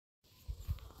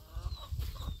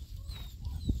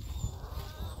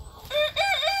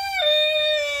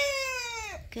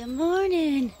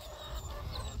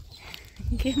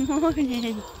Good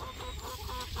morning.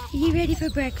 Are you ready for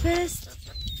breakfast?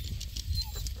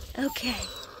 Okay.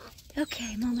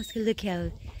 Okay, Mama's gonna look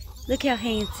how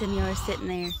handsome you are sitting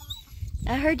there.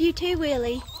 I heard you too,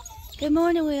 Willie. Good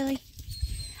morning, Willie.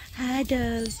 Hi,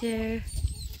 Dozer.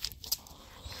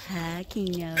 Hi,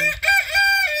 Keno.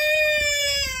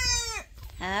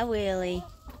 Hi, Willie.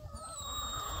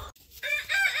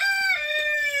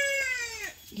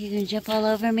 You gonna jump all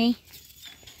over me?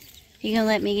 You gonna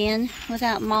let me in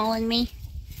without mauling me?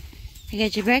 I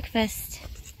got your breakfast.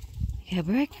 I got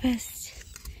breakfast.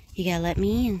 You gotta let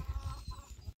me in.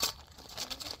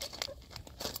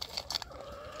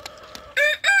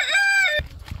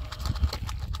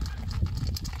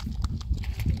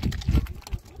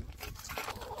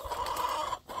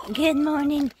 Good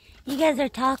morning. You guys are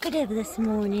talkative this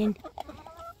morning.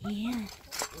 Yeah.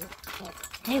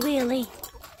 Hey, Willie.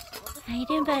 How you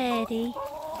doing, buddy?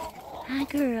 Hi,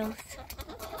 girls.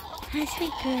 Hi,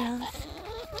 sweet girls.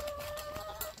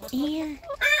 Yeah.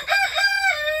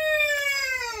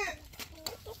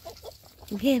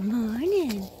 Good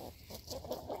morning.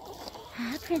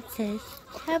 Hi, Princess.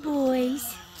 Hi, boys.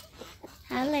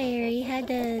 Hi, Larry. Hi,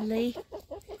 Dudley.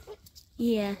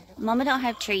 Yeah, Mama don't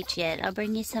have treats yet. I'll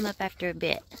bring you some up after a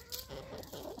bit.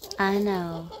 I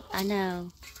know.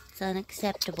 It's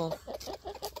unacceptable.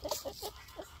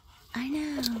 I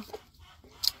know.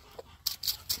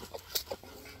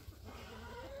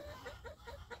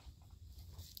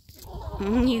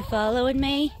 You following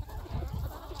me?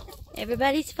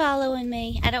 Everybody's following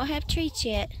me. I don't have treats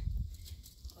yet.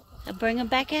 I'll bring them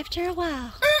back after a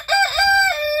while.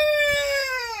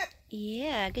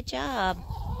 Yeah, good job.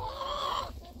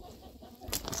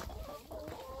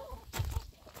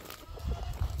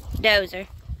 Dozer,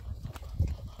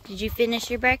 did you finish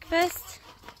your breakfast?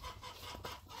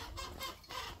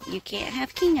 You can't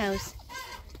have Keno's.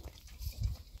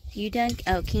 You done?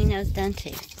 Oh, Keno's done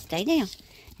too. Stay down.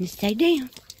 Stay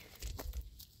down.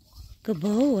 Good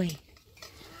boy.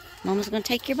 Mama's going to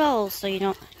take your bowls so you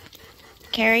don't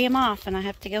carry them off and I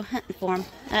have to go hunting for them.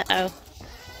 Uh-oh.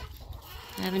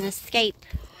 I have an escape.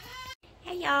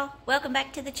 Hey y'all, welcome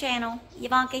back to the channel.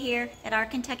 Yvanka here at our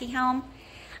Kentucky home.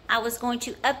 I was going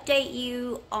to update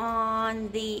you on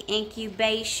the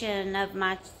incubation of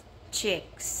my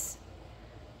chicks.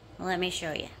 Let me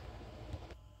show you.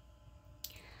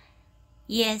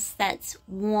 Yes, that's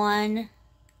one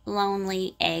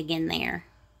lonely egg in there.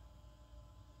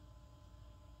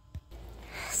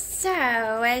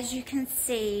 So, as you can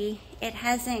see, it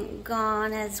hasn't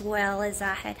gone as well as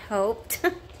I had hoped.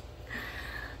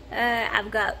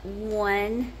 I've got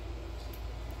one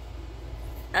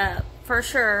for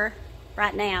sure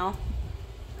right now.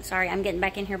 Sorry, I'm getting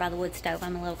back in here by the wood stove.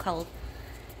 I'm a little cold.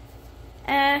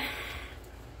 Out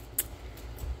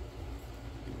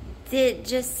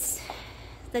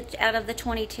of the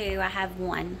 22, I have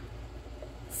one.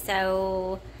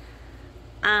 So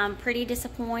I'm pretty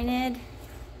disappointed.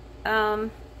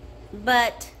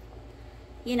 But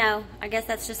you know, I guess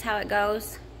that's just how it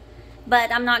goes.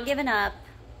 But I'm not giving up.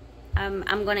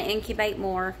 I'm going to incubate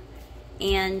more,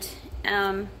 and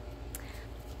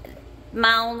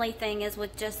my only thing is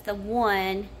with just the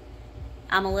one,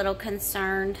 I'm a little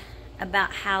concerned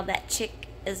about how that chick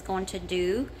is going to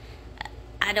do.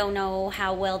 I don't know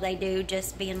how well they do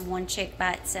just being one chick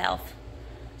by itself.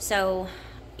 So,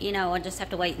 you know, I just have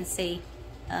to wait and see.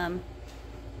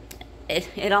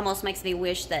 It almost makes me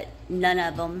wish that none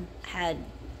of them had,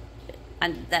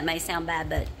 that may sound bad,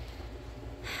 but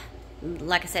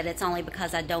like I said, it's only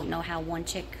because I don't know how one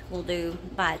chick will do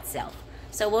by itself.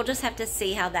 So we'll just have to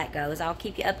see how that goes. I'll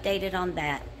keep you updated on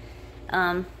that.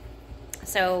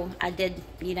 So I did,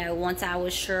 you know, once I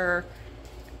was sure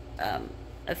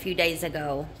a few days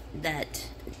ago that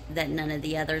none of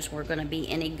the others were going to be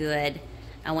any good,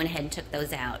 I went ahead and took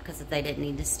those out because they didn't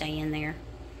need to stay in there.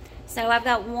 So I've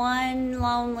got one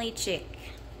lonely chick.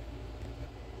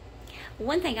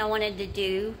 One thing I wanted to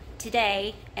do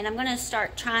today, and I'm going to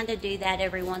start trying to do that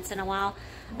every once in a while.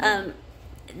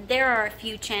 There are a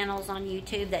few channels on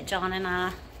YouTube that John and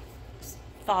I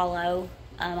follow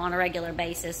on a regular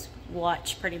basis,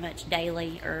 watch pretty much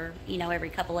daily, or you know, every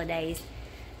couple of days.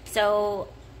 So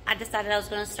I decided I was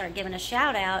going to start giving a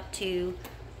shout out to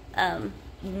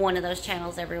one of those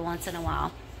channels every once in a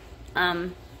while.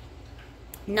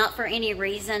 Not for any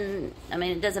reason, I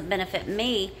mean, it doesn't benefit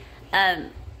me,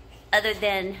 other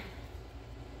than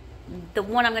the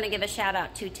one I'm going to give a shout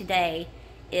out to today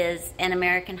is An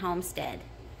American Homestead,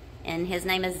 and his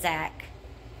name is Zach.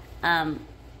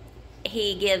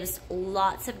 He gives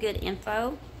lots of good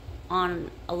info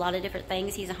on a lot of different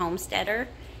things. He's a homesteader,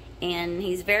 and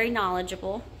he's very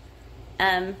knowledgeable.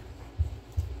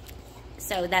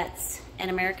 So that's An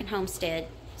American Homestead.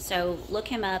 So look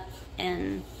him up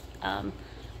and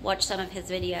watch some of his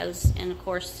videos. And of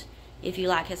course, if you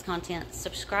like his content,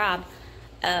 subscribe.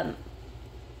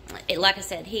 Like I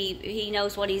said, he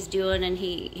knows what he's doing, and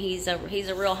he's a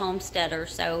real homesteader.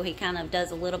 So he kind of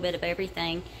does a little bit of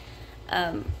everything.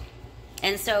 And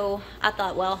so I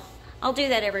thought, well, I'll do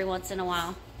that every once in a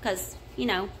while, because, you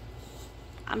know,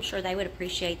 I'm sure they would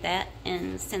appreciate that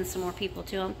and send some more people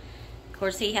to him. Of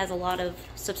course, he has a lot of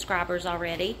subscribers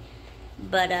already,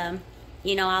 but,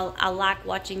 you know, I like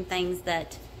watching things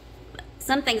that,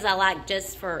 some things I like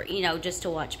just for, you know, just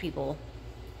to watch people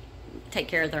take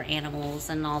care of their animals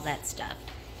and all that stuff.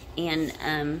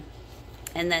 And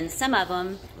then some of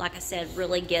them, like I said,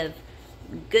 really give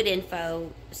good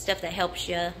info, stuff that helps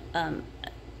you,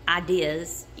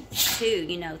 ideas too,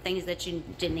 you know, things that you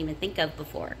didn't even think of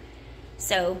before.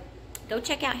 So go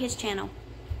check out his channel.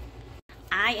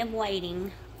 I am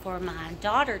waiting for my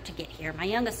daughter to get here, my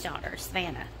youngest daughter,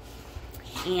 Savannah,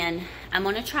 and I'm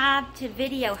gonna try to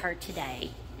video her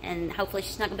today, and hopefully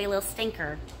she's not gonna be a little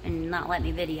stinker and not let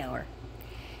me video her.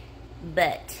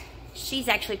 But she's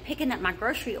actually picking up my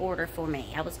grocery order for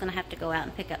me. I was gonna have to go out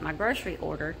and pick up my grocery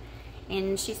order,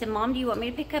 and she said, "Mom, do you want me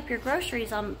to pick up your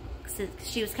groceries?"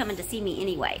 She was coming to see me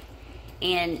anyway,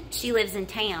 and she lives in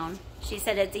town. She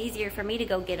said it's easier for me to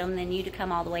go get them than you to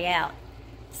come all the way out.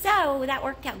 So that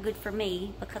worked out good for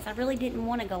me, because I really didn't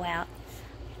want to go out.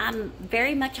 I'm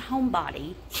very much a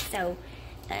homebody, so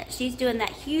she's doing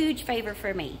that huge favor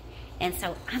for me. And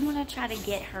so I'm going to try to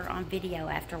get her on video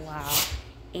after a while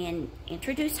and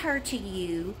introduce her to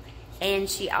you. And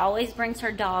she always brings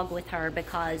her dog with her,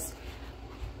 because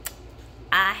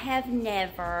I have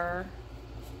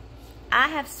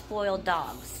spoiled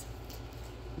dogs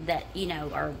that, you know,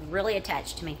 are really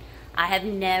attached to me. I have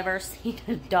never seen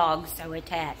a dog so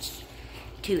attached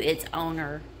to its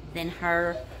owner than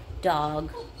her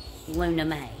dog, Luna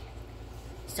May.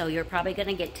 So you're probably going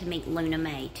to get to meet Luna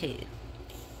May too.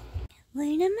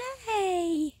 Luna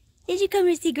May! Did you come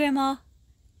to see Grandma?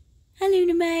 Hi,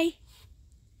 Luna May.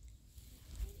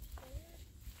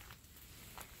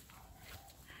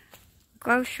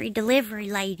 Grocery delivery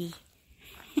lady.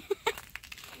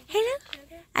 Hello?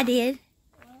 I did.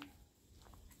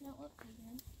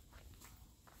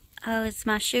 Oh, is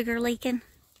my sugar leaking?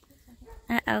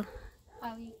 Uh-oh.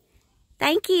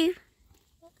 Thank you.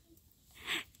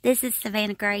 This is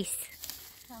Savannah Grace.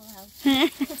 Hello.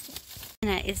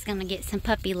 Savannah is going to get some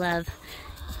puppy love.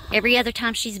 Every other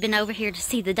time she's been over here to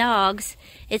see the dogs,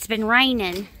 it's been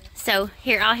raining. So,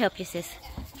 here, I'll help you, sis.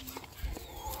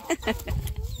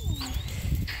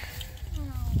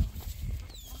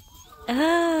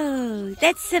 Oh,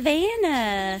 that's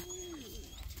Savannah.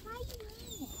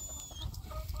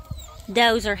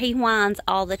 Dozer, he whines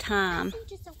all the time.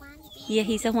 Yeah,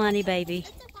 he's a whiny baby.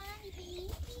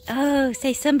 Oh,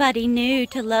 say somebody new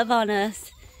to love on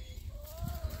us.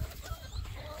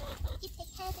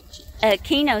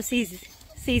 Keno sees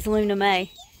Luna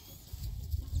May.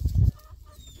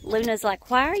 Luna's like,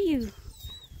 "Why are you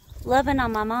loving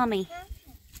on my mommy?"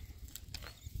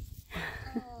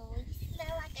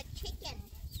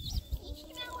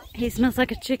 He smells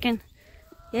like a chicken.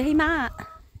 Yeah, he might.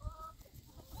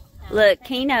 Look,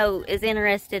 Keno is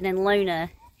interested in Luna.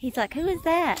 He's like, "Who is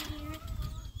that?"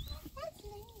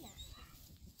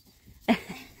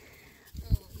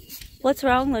 What's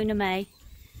wrong, Luna May?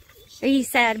 Are you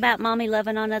sad about Mommy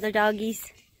loving on other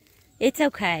doggies? It's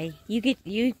okay. You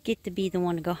get to be the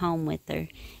one to go home with her.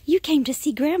 You came to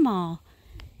see Grandma.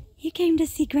 You came to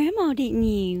see Grandma, didn't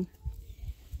you?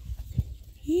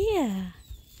 Yeah.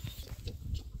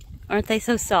 Aren't they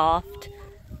so soft?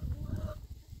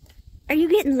 Are you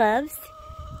getting loves?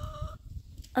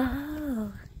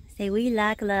 Oh, say we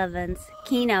like lovin's.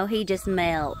 Keno, he just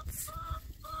melts.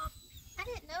 I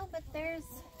didn't know, but there's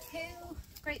 2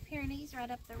 Great Pyrenees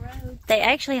right up the road. They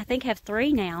actually, I think, have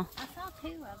 3 now. I saw 2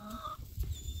 of them.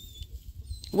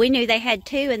 We knew they had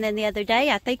 2, and then the other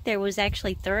day, I think there was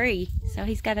actually 3. So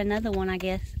he's got another one, I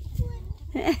guess.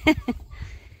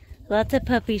 Lots of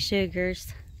puppy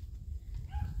sugars.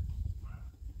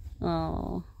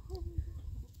 Oh.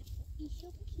 He's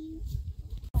so cute.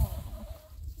 Oh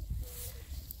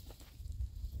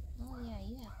yeah,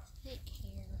 you have thick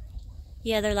hair.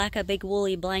 Yeah, they're like a big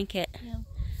woolly blanket. Yeah.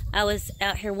 I was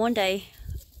out here one day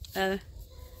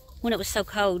when it was so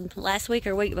cold, last week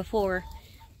or week before,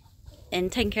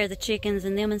 and taking care of the chickens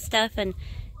and them and stuff, and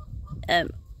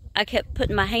I kept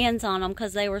putting my hands on them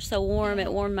because they were so warm.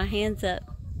 It warmed my hands up.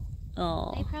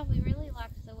 Oh. They probably really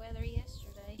liked the weather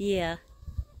yesterday. Yeah.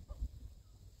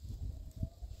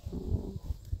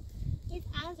 His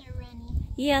eyes are running.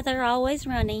 Yeah, they're always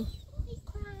running. He's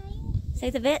crying. See,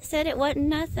 the vet said it wasn't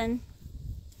nothing.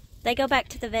 They go back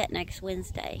to the vet next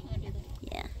Wednesday. Oh, do they?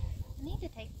 Yeah. I need to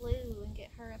take Blue and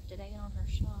get her up to date on her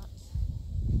shots.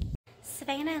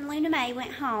 Savannah and Luna Mae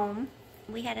went home.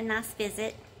 We had a nice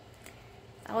visit.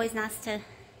 It's always nice to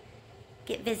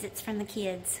get visits from the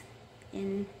kids.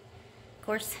 And, of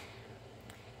course,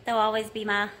 they'll always be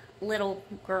my little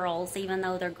girls, even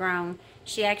though they're grown.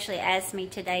 She actually asked me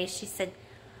today, she said,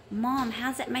 Mom,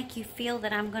 how does it make you feel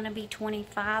that I'm going to be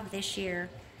 25 this year?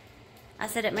 I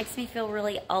said, it makes me feel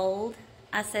really old.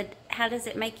 I said, how does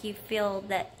it make you feel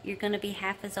that you're going to be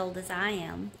half as old as I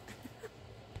am?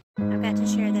 I've got to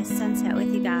share this sunset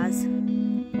with you guys.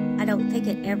 I don't think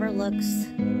it ever looks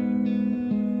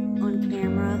on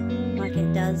camera like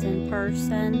it does in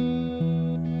person,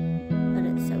 but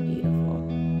it's so beautiful.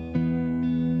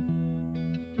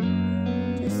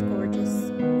 Just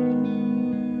gorgeous.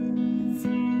 It's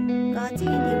God's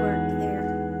handiwork there.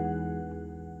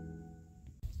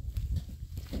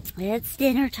 It's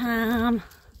dinner time.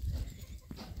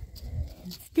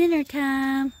 It's dinner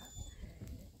time.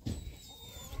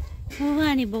 Oh,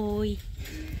 honey boy.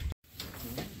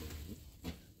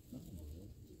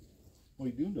 What are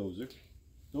you doing, Dozer?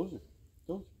 Dozer.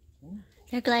 Dozer.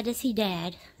 They're glad to see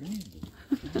Dad.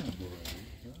 Hi,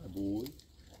 boy.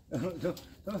 Don't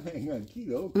hang on,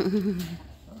 Kilo. Hi,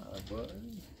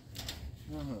 buddy.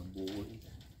 Hi, boy.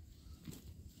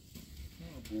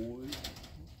 Hi, boy.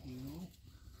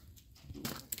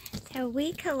 So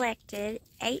we collected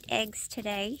 8 eggs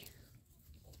today,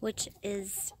 which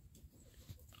is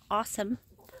awesome.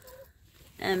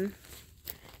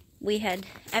 We had,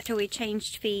 after we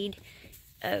changed feed,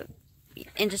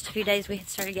 in just a few days we had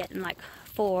started getting like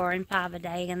 4 and 5 a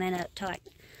day, and then up to like,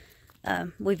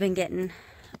 we've been getting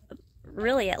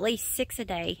really at least 6 a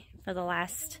day for the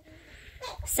last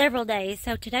several days.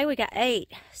 So today we got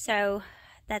 8, so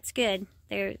that's good.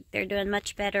 They're doing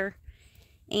much better,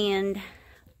 and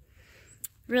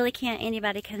really can't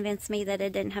anybody convince me that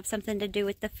it didn't have something to do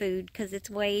with the food, because it's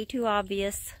way too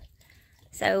obvious.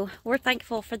 So we're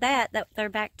thankful for that they're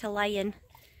back to laying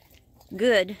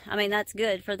good. I mean, that's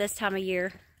good for this time of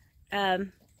year.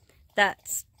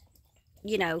 That's,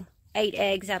 you know, 8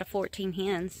 eggs out of 14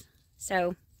 hens.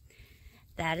 So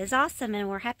that is awesome, and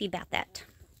we're happy about that.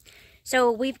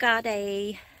 So we've got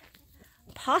a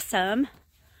possum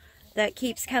that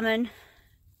keeps coming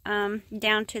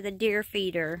down to the deer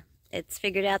feeder. It's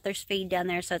figured out there's feed down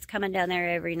there, so it's coming down there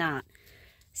every night.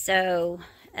 So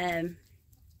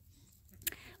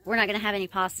we're not going to have any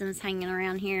possums hanging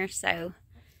around here, so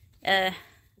may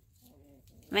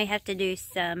have to do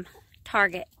some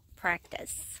target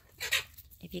practice,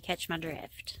 if you catch my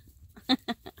drift.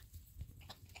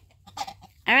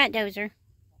 Alright, Dozer.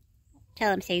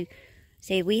 Tell him, say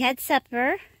we had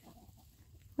supper.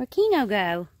 Where'd Keno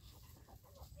go?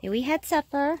 Say we had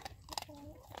supper.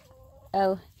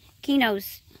 Oh,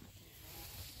 Keno's,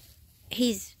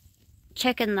 he's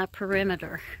checking the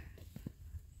perimeter.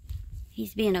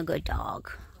 He's being a good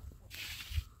dog.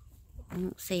 I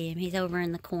don't see him. He's over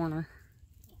in the corner.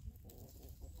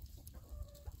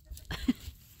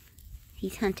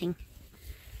 He's hunting.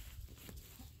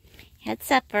 Had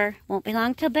supper. Won't be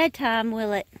long till bedtime,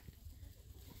 will it?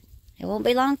 It won't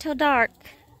be long till dark.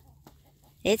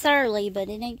 It's early, but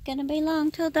it ain't gonna be long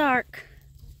till dark.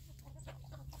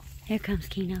 Here comes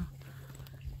Keno.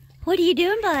 What are you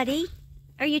doing, buddy?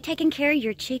 Are you taking care of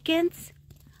your chickens?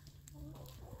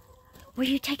 Were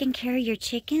you taking care of your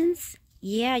chickens?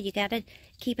 Yeah, you gotta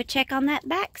keep a check on that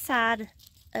backside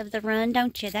of the run,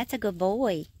 don't you? That's a good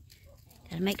boy.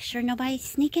 Gotta make sure nobody's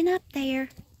sneaking up there.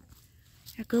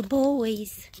 They're good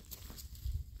boys.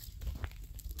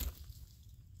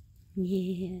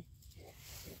 Yeah.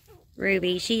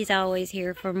 Ruby, she's always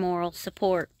here for moral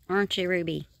support, aren't you,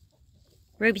 Ruby?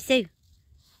 Ruby Sue,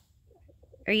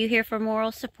 are you here for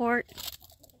moral support?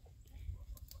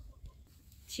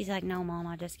 She's like, no, Mom,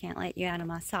 I just can't let you out of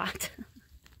my sight.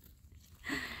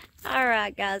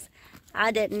 Alright, guys.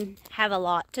 I didn't have a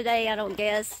lot today, I don't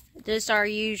guess. Just our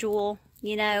usual,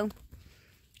 you know.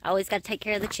 Always got to take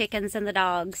care of the chickens and the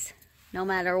dogs, no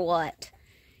matter what.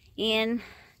 And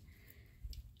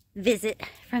visit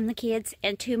from the kids.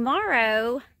 And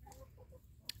tomorrow,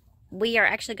 we are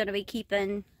actually going to be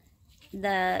keeping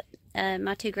the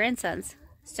my 2 grandsons.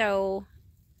 So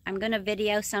I'm going to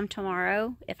video some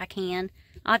tomorrow if I can.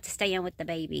 I'll have to stay in with the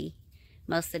baby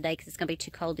most of the day because it's going to be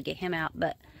too cold to get him out.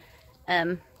 But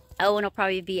Owen will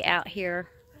probably be out here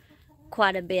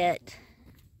quite a bit.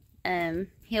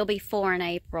 He'll be 4 in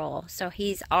April, so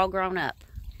he's all grown up,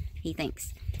 he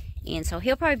thinks. And so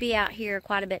he'll probably be out here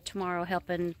quite a bit tomorrow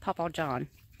helping Papa John.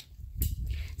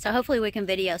 So hopefully we can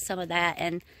video some of that.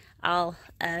 And I'll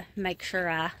make sure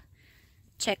I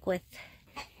check with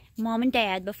Mom and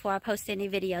Dad before I post any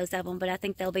videos of them, but I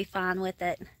think they'll be fine with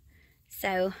it.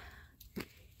 So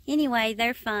anyway,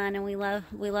 they're fun, and we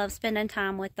love spending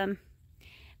time with them.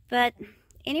 But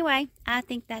anyway, I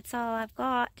think that's all I've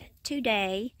got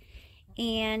today.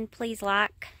 And please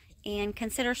like and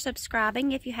consider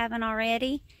subscribing if you haven't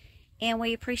already. And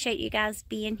we appreciate you guys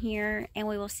being here, and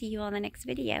we will see you on the next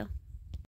video.